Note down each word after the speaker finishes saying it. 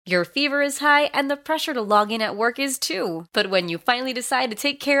Your fever is high and the pressure to log in at work is too. But when you finally decide to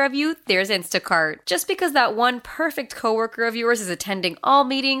take care of you, there's Instacart. Just because that one perfect coworker of yours is attending all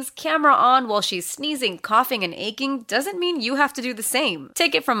meetings, camera on while she's sneezing, coughing, and aching, doesn't mean you have to do the same.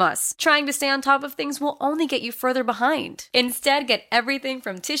 Take it from us. Trying to stay on top of things will only get you further behind. Instead, get everything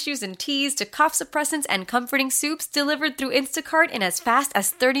from tissues and teas to cough suppressants and comforting soups delivered through Instacart in as fast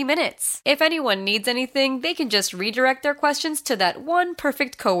as 30 minutes. If anyone needs anything, they can just redirect their questions to that one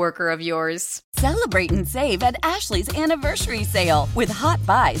perfect coworker of yours. Celebrate and save at Ashley's Anniversary Sale. With Hot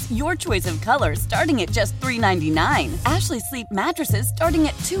Buys, your choice of colors starting at just $3.99. Ashley Sleep mattresses starting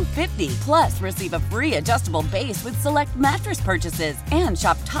at $2.50. Plus, receive a free adjustable base with select mattress purchases. And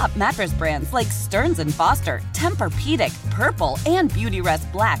shop top mattress brands like Stearns & Foster, Tempur-Pedic, Purple, and Beautyrest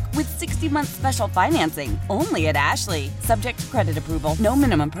Black with 60-month special financing. Only at Ashley. Subject to credit approval. No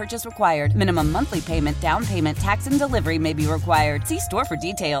minimum purchase required. Minimum monthly payment, down payment, tax, and delivery may be required. See store for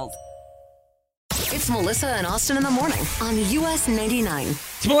details. It's Melissa and Austin in the morning on US 99.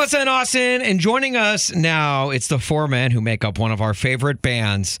 It's Melissa and Austin, and joining us now, it's the four men who make up one of our favorite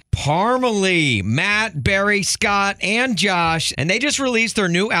bands, Parmalee, Matt, Barry, Scott, and Josh. And they just released their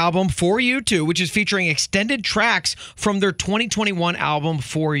new album, For You Too, which is featuring extended tracks from their 2021 album,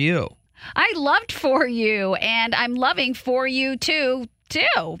 For You. I loved For You, and I'm loving For You Too. Two.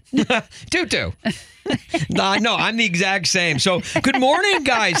 No, I'm the exact same. So, good morning,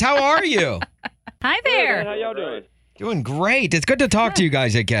 guys. How are you? Hi there. Hey, how y'all doing? Doing great. It's good to talk to you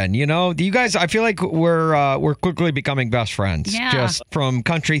guys again. You know, you guys, I feel like we're quickly becoming best friends. Yeah. Just from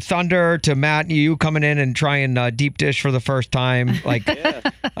Country Thunder to Matt, you coming in and trying deep dish for the first time. Like, Yeah.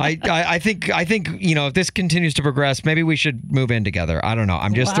 I think you know, if this continues to progress, maybe we should move in together. I don't know.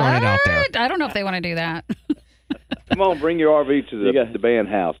 I'm just throwing it out there. I don't know if they want to do that. Come on, bring your RV to the band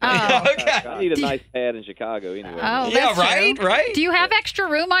house. Oh. Okay. I need a nice pad in Chicago anyway. Oh, Yeah, that's right, true. right. Do you have extra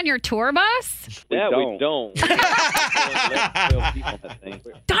room on your tour bus? We don't.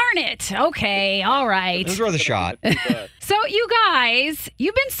 Darn it. Okay. All right. Let's throw the shot. So you guys,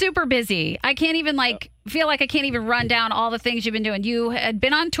 you've been super busy. I can't even feel like I can't even run down all the things you've been doing. You had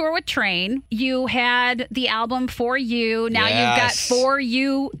been on tour with Train. You had the album For You. Now you've got For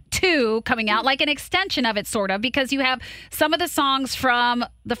You 2 coming out, like an extension of it, sort of, because you have some of the songs from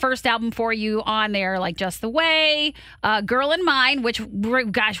the first album For You on there, like Just the Way, Girl in Mine, which,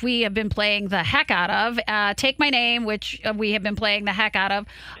 gosh, we have been playing the heck out of, Take My Name, which we have been playing the heck out of,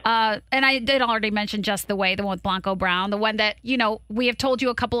 and I did already mention Just the Way, the one with Blanco Brown, the one that, you know, we have told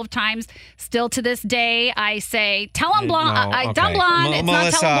you a couple of times, still to this day, I say, tell them blonde. No, okay. Dumb blonde. It's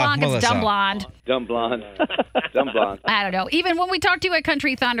not tell them blonde, it's dumb blonde. Dumb blonde. Dumb blonde. I don't know. Even when we talked to you at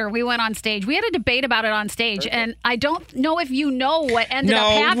Country Thunder, we went on stage. We had a debate about it on stage, and I don't know if you know what ended up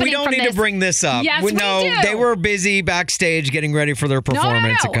happening. No, we don't need to bring this up. Yes, we do. They were busy backstage getting ready for their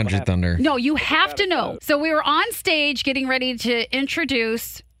performance at Country Thunder. No, you have to know. So we were on stage getting ready to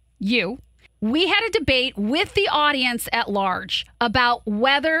introduce you. We had a debate with the audience at large about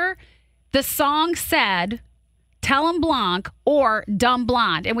whether the song said Tell 'em Blanc or Dumb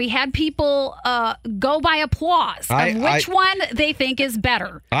Blonde. And we had people go by applause of which one they think is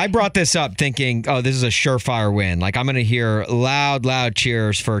better. I brought this up thinking, oh, this is a surefire win. Like, I'm going to hear loud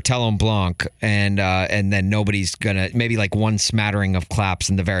cheers for Tell 'em Blanc, and then nobody's going to, maybe like one smattering of claps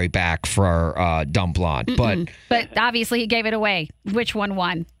in the very back for Dumb Blonde. But obviously he gave it away. Which one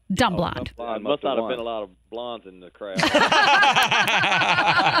won? Dumb Blonde. Must not have been a lot of blondes in the crowd.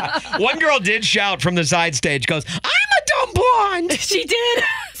 One girl did shout from the side stage, goes, I'm a dumb blonde. She did.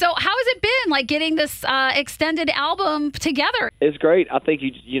 So how has it been, like, getting this extended album together? It's great. I think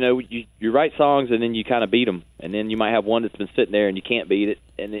you write songs and then you kind of beat them, and then you might have one that's been sitting there and you can't beat it,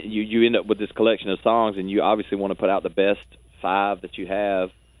 and then you end up with this collection of songs, and you obviously want to put out the best 5 that you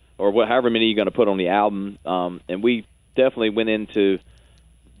have, or however many you're going to put on the album. And we definitely went into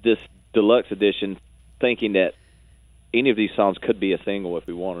this deluxe edition thinking that any of these songs could be a single if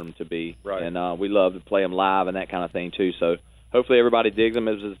we wanted them to be. Right. And we love to play them live and that kind of thing too. So hopefully everybody digs them.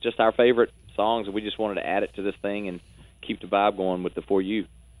 It's just our favorite songs, and we just wanted to add it to this thing and keep the vibe going with the For You.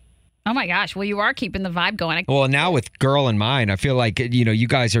 Oh my gosh. Well, you are keeping the vibe going. Well, now with Girl in Mine, I feel like, you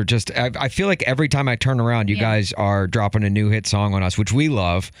guys are just, I feel like every time I turn around, you guys are dropping a new hit song on us, which we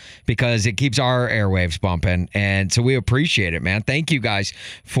love because it keeps our airwaves bumping. And so we appreciate it, man. Thank you guys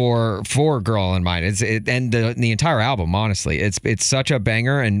for Girl in Mine. And the entire album, honestly. It's such a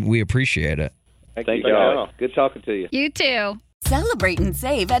banger, and we appreciate it. Thank you all. Good talking to you. You too. Celebrate and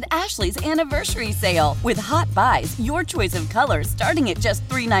save at Ashley's Anniversary Sale. With Hot Buys, your choice of colors starting at just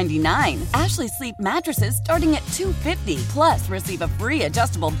 $3.99. Ashley Sleep mattresses starting at $2.50. Plus, receive a free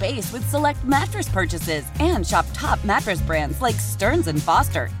adjustable base with select mattress purchases. And shop top mattress brands like Stearns &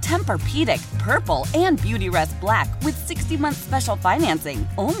 Foster, Tempur-Pedic, Purple, and Beautyrest Black with 60-month special financing.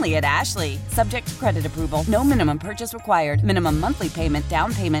 Only at Ashley. Subject to credit approval. No minimum purchase required. Minimum monthly payment,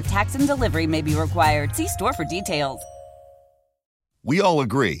 down payment, tax, and delivery may be required. See store for details. We all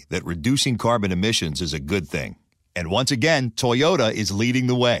agree that reducing carbon emissions is a good thing. And once again, Toyota is leading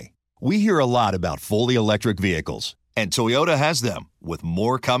the way. We hear a lot about fully electric vehicles, and Toyota has them, with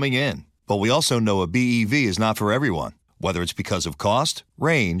more coming in. But we also know a BEV is not for everyone, whether it's because of cost,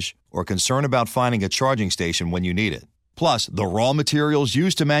 range, or concern about finding a charging station when you need it. Plus, the raw materials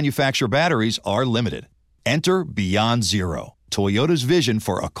used to manufacture batteries are limited. Enter Beyond Zero, Toyota's vision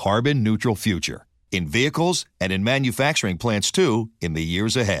for a carbon-neutral future. In vehicles and in manufacturing plants, too, in the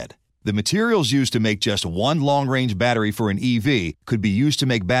years ahead. The materials used to make just one long-range battery for an EV could be used to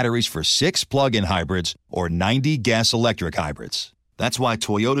make batteries for 6 plug-in hybrids or 90 gas-electric hybrids. That's why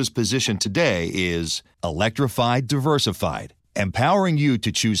Toyota's position today is electrified, diversified, empowering you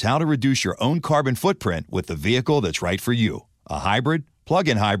to choose how to reduce your own carbon footprint with the vehicle that's right for you, a hybrid,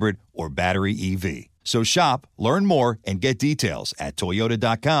 plug-in hybrid, or battery EV. So shop, learn more, and get details at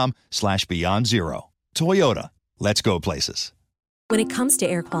toyota.com/beyond zero. Toyota, let's go places. When it comes to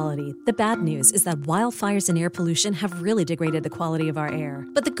air quality, the bad news is that wildfires and air pollution have really degraded the quality of our air.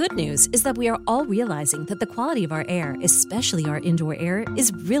 But the good news is that we are all realizing that the quality of our air, especially our indoor air,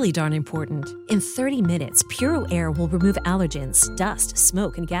 is really darn important. In 30 minutes, Puro Air will remove allergens, dust,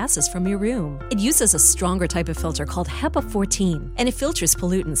 smoke, and gases from your room. It uses a stronger type of filter called HEPA 14, and it filters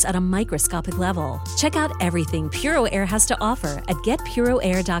pollutants at a microscopic level. Check out everything Puro Air has to offer at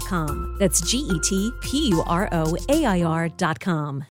getpuroair.com. That's GETPUROAIR.com.